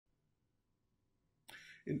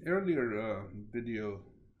In earlier video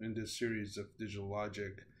in this series of digital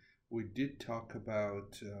logic, we did talk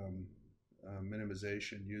about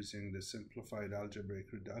minimization using the simplified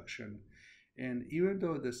algebraic reduction. And even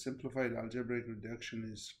though the simplified algebraic reduction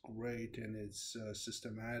is great and it's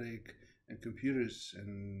systematic and computers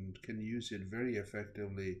can use it very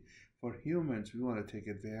effectively, for humans, we want to take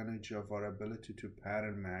advantage of our ability to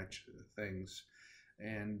pattern match things.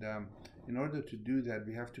 And in order to do that,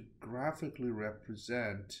 we have to graphically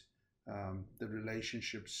represent the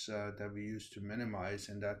relationships that we use to minimize.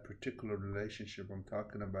 And that particular relationship I'm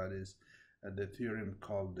talking about is the theorem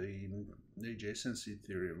called the adjacency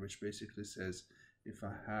theorem, which basically says if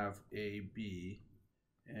I have AB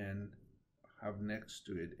and have next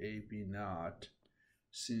to it AB naught,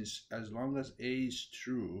 since as long as A is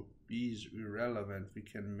true, B is irrelevant, we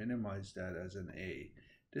can minimize that as an A.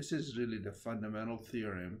 This is really the fundamental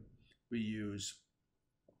theorem we use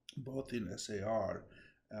both in SAR,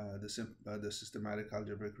 the systematic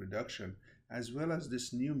algebraic reduction, as well as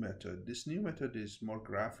this new method. This new method is more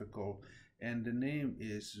graphical, and the name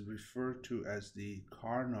is referred to as the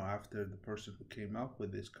Karnaugh, after the person who came up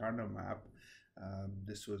with this Karnaugh-map.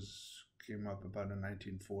 This came up about the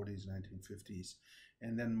 1940s, 1950s,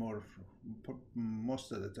 and then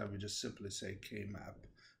most of the time we just simply say K-map,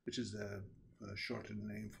 which is the shortened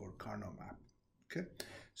name for Karnaugh-map. Okay,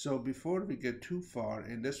 so before we get too far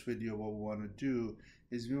in this video, what we want to do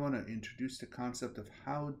is we want to introduce the concept of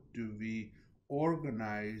how do we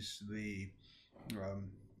organize the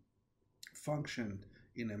function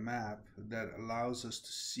in a map that allows us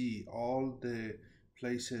to see all the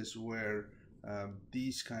places where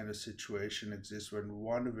these kind of situation exists when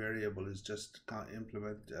one variable is just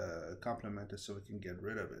complemented so we can get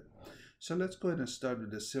rid of it. So let's go ahead and start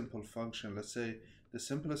with a simple function. Let's say the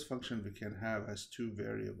simplest function we can have has two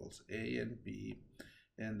variables, a and b,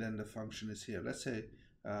 and then the function is here. Let's say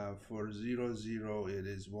for 0, 0 it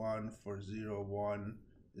is 1, for 0, 1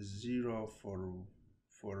 is 0, for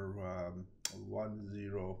 1,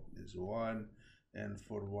 0 is 1, and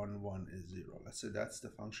for 1, 1 is 0. Let's say that's the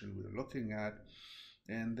function we're looking at.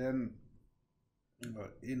 And then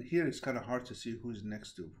in here it's kind of hard to see who's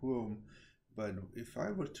next to whom, but if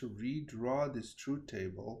I were to redraw this truth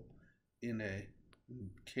table in a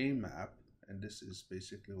K-map, and this is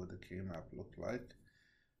basically what the K-map looked like,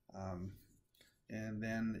 and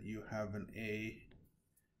then you have an A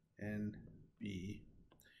and B.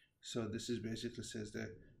 So this is basically says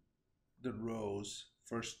that the rows,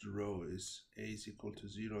 first row is A is equal to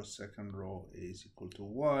 0, second row A is equal to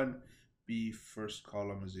 1, B first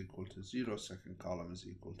column is equal to 0, second column is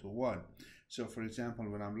equal to 1. So for example,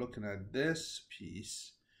 when I'm looking at this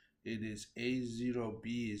piece, it is A0,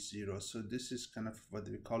 B is 0. So this is kind of what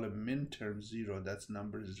we call a min-term 0. That's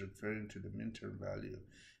number is referring to the min-term value.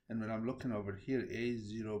 And when I'm looking over here,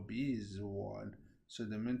 A0, B is 1. So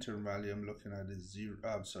the min-term value I'm looking at is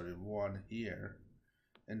 1 here.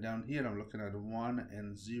 And down here I'm looking at 1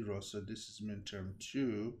 and 0. So this is min-term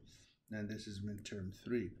 2, and this is min-term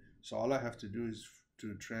 3. So all I have to do is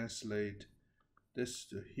to translate this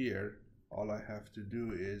to here. All I have to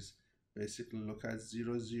do is basically look at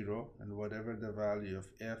 0, 0, and whatever the value of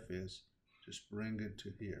f is, just bring it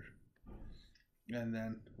to here. And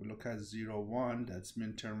then we look at 0, 1, that's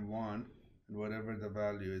min-term 1, and whatever the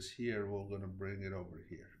value is here, we're going to bring it over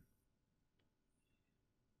here.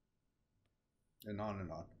 And on.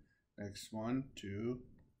 Next 1, 2,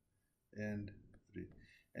 and 3.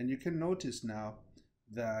 And you can notice now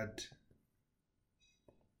that,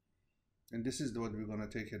 and this is what we're going to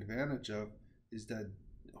take advantage of, is that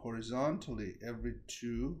horizontally every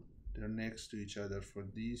two, they're next to each other. For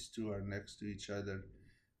these two are next to each other.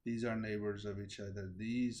 These are neighbors of each other.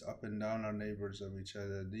 These up and down are neighbors of each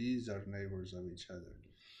other. These are neighbors of each other.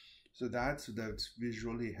 So that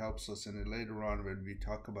visually helps us, and later on when we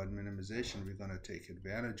talk about minimization, we're going to take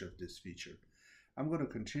advantage of this feature. I'm going to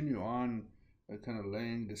continue on kind of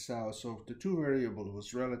laying this out. So if the two variables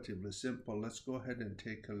was relatively simple, let's go ahead and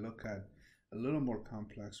take a look at a little more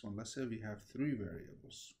complex one. Let's say we have three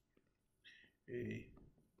variables, A,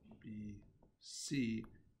 B, C,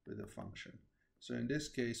 with a function. So in this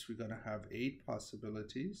case, we're going to have 8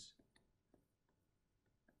 possibilities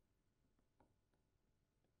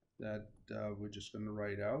that we're just going to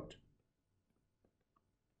write out.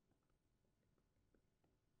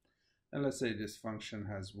 And let's say this function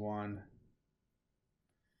has 1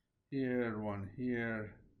 here, 1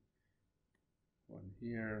 here, 1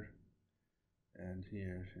 here, and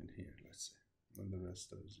here, and here, let's say, and the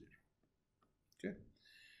rest are 0. Okay,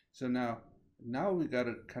 so now we got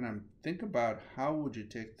to kind of think about how would you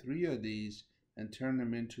take 3 of these and turn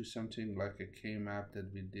them into something like a K-map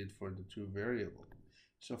that we did for the two variables.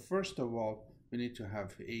 So first of all, we need to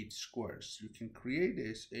have 8 squares. You can create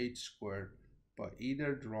this 8 square by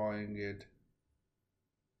either drawing it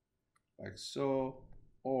like so,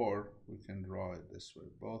 or we can draw it this way.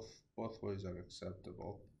 Both ways are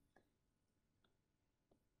acceptable.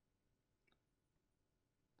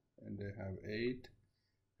 And they have 8,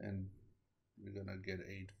 and we're gonna get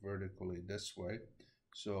 8 vertically this way.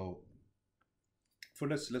 So for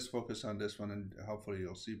this, let's focus on this one, and hopefully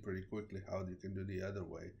you'll see pretty quickly how you can do the other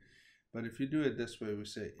way. But if you do it this way, we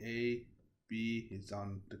say A, B is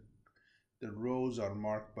on the rows are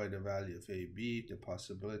marked by the value of A, B. The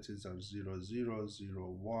possibilities are 0, 0,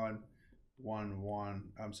 0, 1, 1, 1.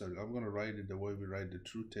 I'm sorry, I'm going to write it the way we write the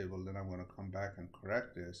truth table. Then I'm going to come back and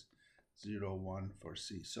correct this. 0, 1 for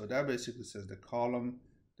C. So that basically says the column,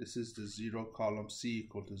 this is the 0 column, C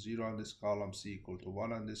equal to 0 on this column, C equal to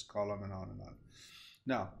 1 on this column, and on and on.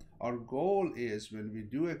 Now, our goal is, when we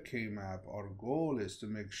do a K-map, our goal is to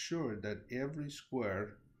make sure that every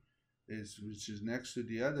square which is next to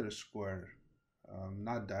the other square,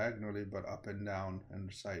 not diagonally, but up and down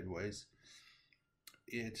and sideways,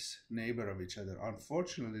 it's neighbor of each other.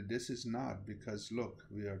 Unfortunately, this is not, because look,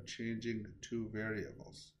 we are changing 2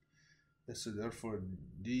 variables. So therefore,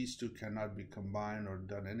 these 2 cannot be combined or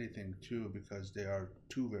done anything to, because they are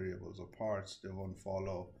 2 variables apart. They won't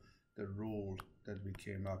follow the rule that we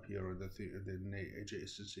came up here, or the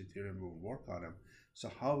adjacency theorem will work on them. So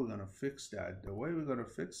how we're going to fix that? The way we're going to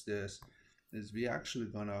fix this is we actually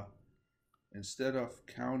going to, instead of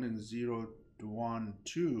counting 0, 1,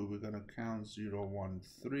 2, we're going to count 0, 1,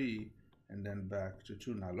 3, and then back to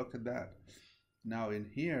 2. Now look at that. Now in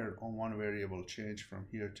here, on one variable change, from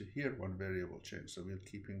here to here, one variable change. So we're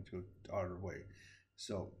keeping to our way.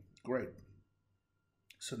 So great.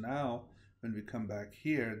 So now when we come back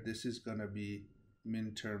here, this is going to be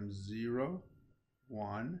min term 0,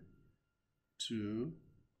 1, 2,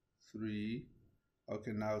 3.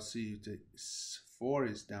 Okay, now see, the 4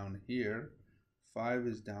 is down here, 5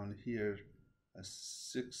 is down here,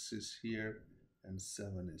 6 is here, and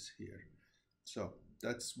 7 is here. So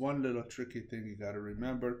that's one little tricky thing you got to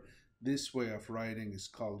remember. This way of writing is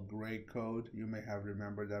called gray code. You may have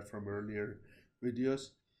remembered that from earlier videos.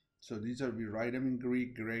 So these are, we write them in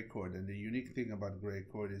gray code, and the unique thing about gray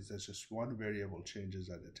code is that just one variable changes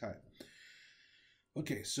at a time.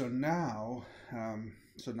 Okay, so now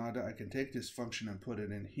that I can take this function and put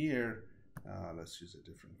it in here, let's use a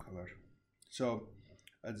different color. So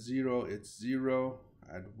at 0, it's 0.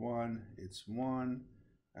 At 1, it's 1.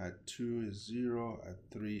 At 2 is 0. At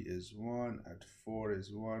 3 is 1. At 4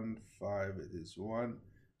 is 1. 5 it is 1.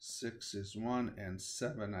 6 is 1, and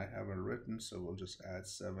 7 I haven't written, so we'll just add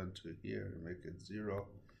 7 to here and make it 0.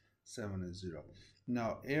 7 is 0.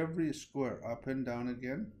 Now every square up and down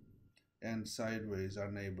again and sideways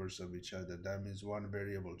are neighbors of each other. That means one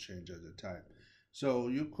variable change at a time. So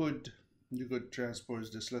you could transpose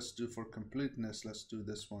this. Let's do, for completeness, let's do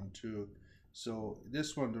this one too. So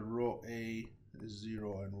this one, the row A is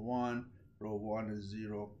 0 and 1, row 1 is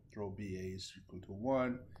 0, row BA is equal to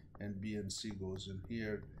 1, and B and C goes in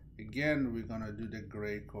here. Again, we're gonna do the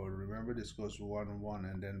gray code. Remember, this goes 1, 1,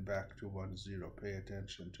 and then back to 1, 0. Pay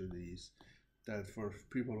attention to these. That for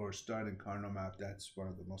people who are starting Karnaugh-map, that's one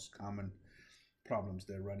of the most common problems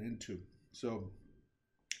they run into. So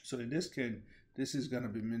in this case, this is gonna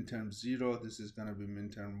be min term 0. This is gonna be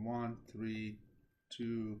min term 1, 3,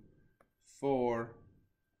 2, 4,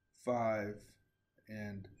 5,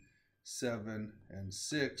 and 7, and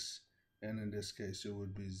 6. And in this case, it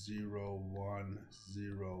would be 0, 1,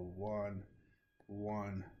 0, 1,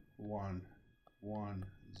 1, 1, 1,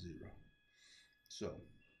 0. So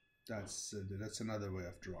that's another way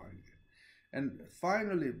of drawing it. And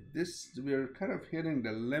finally, we're kind of hitting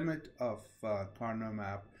the limit of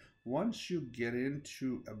Karnaugh-map. Once you get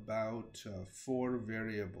into about 4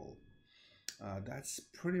 variable, that's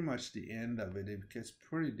pretty much the end of it. It gets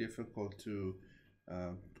pretty difficult to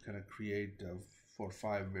kind of create for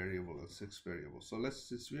 5 variable or 6 variables. So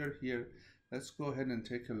since we are here, let's go ahead and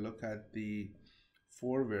take a look at the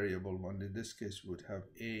 4 variable one. In this case, we would have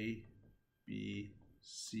A, B,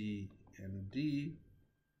 C, and D.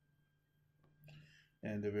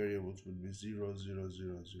 And the variables would be 0, 0,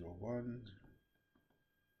 0, 0, 1.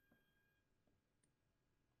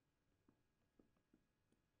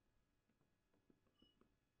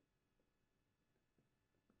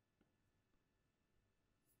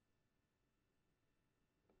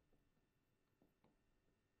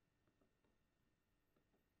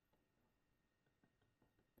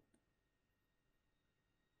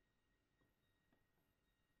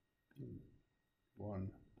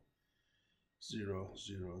 One, 0,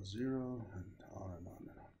 0, 0, and on and on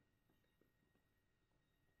and on.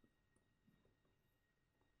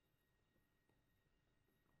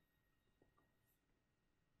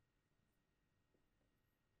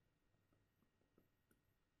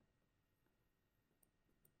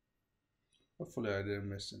 Hopefully I didn't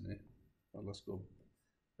miss any. Well, let's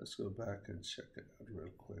go back and check it out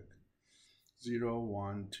real quick. 0,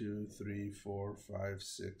 1, 2, 3, 4, 5,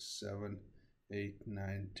 6, 7, 8,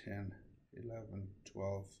 9, 10, 11,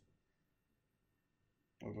 12.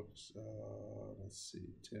 Oh, looks, let's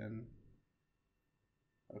see, 10.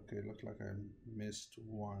 Okay, looks like I missed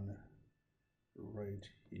one right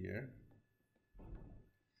here.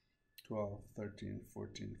 12, 13,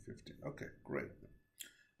 14, 15. Okay, great.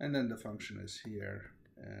 And then the function is here,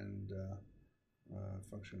 and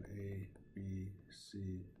function A, B,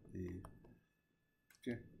 C, D.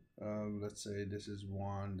 Okay, let's say this is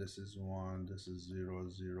 1, this is 1, this is 0,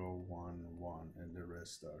 0, 1, 1, and the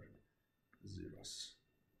rest are zeros,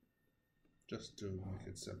 just to make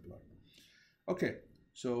it simpler. Okay,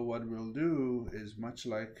 so what we'll do is, much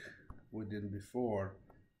like we did before,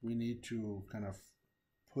 we need to kind of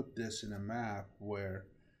put this in a map where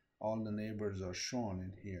all the neighbors are shown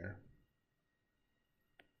in here,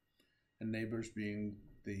 and neighbors being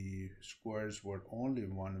the squares where only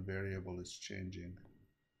one variable is changing.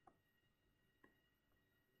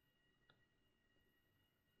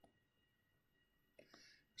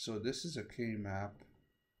 So this is a K-map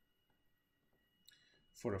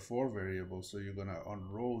for a 4 variable, so you're gonna, on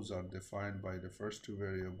rows are defined by the first 2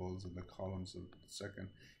 variables and the columns of the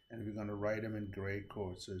second, and we're gonna write them in gray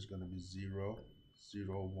code. So it's gonna be 0,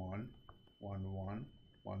 0, 1, 1, 1,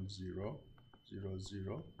 1, 0, 0,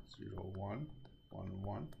 0, 0, 1, 1,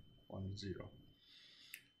 1, 1, 0.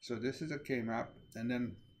 So this is a K-map, and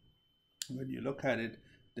then when you look at it,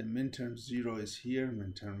 the minterm 0 is here,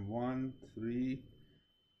 minterm 1, 3,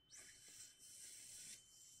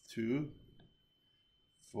 2,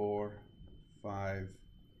 4, 5,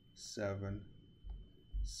 7,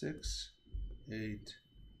 6, 8,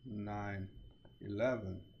 9,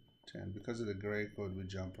 11, 10. Because of the gray code, we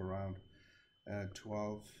jump around.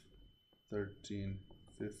 12, 13,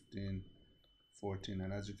 15, 14.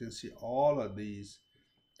 And as you can see, all of these,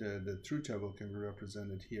 the truth table can be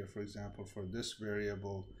represented here. For example, for this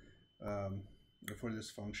variable, for this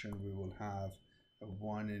function, we will have a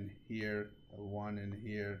 1 in here, a 1 in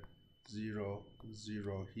here, 0,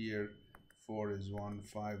 0 here, 4 is 1,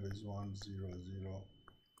 5 is 1, 0, 0.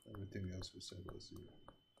 Everything else we said was 0.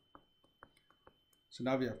 So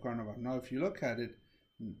now we have Karnaugh-map. Now if you look at it,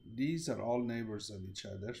 these are all neighbors of each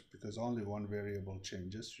other because only one variable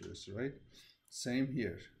changes, right? Same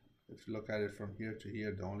here. If you look at it from here to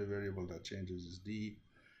here, the only variable that changes is D.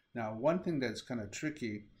 Now one thing that's kind of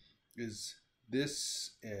tricky is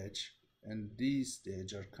this edge and these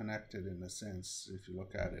edge are connected in a sense if you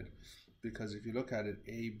look at it, because if you look at it,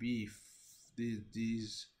 A, B,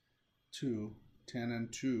 these two, 10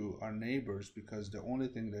 and 2 are neighbors because the only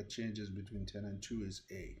thing that changes between 10 and 2 is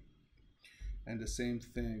A. And the same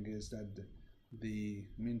thing is that the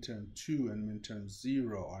minterm 2 and minterm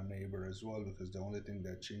 0 are neighbor as well, because the only thing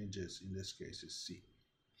that changes in this case is C.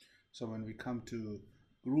 So when we come to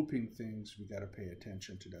grouping things, we got to pay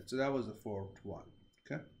attention to that. So that was the fourth one.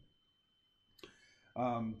 Okay.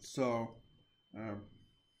 Let's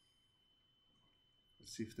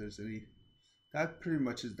see if there's any. That pretty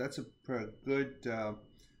much is. That's a good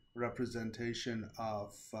representation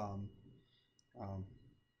of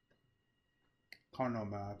Karnaugh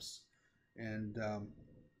maps. And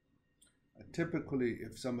typically,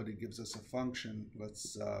 if somebody gives us a function,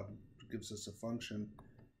 gives us a function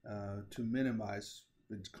to minimize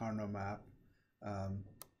with Karnaugh map,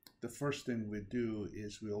 the first thing we do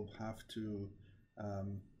is we'll have to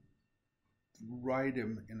write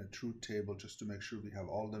them in a truth table just to make sure we have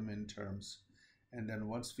all the minterms. And then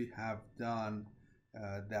once we have done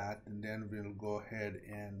that, and then we'll go ahead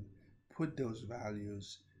and put those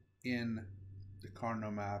values in the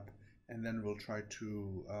Karnaugh map, and then we'll try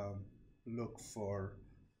to look for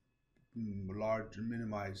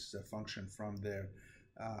minimize the function from there.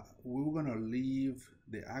 We're going to leave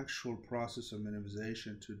the actual process of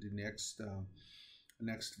minimization to the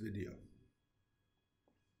next video.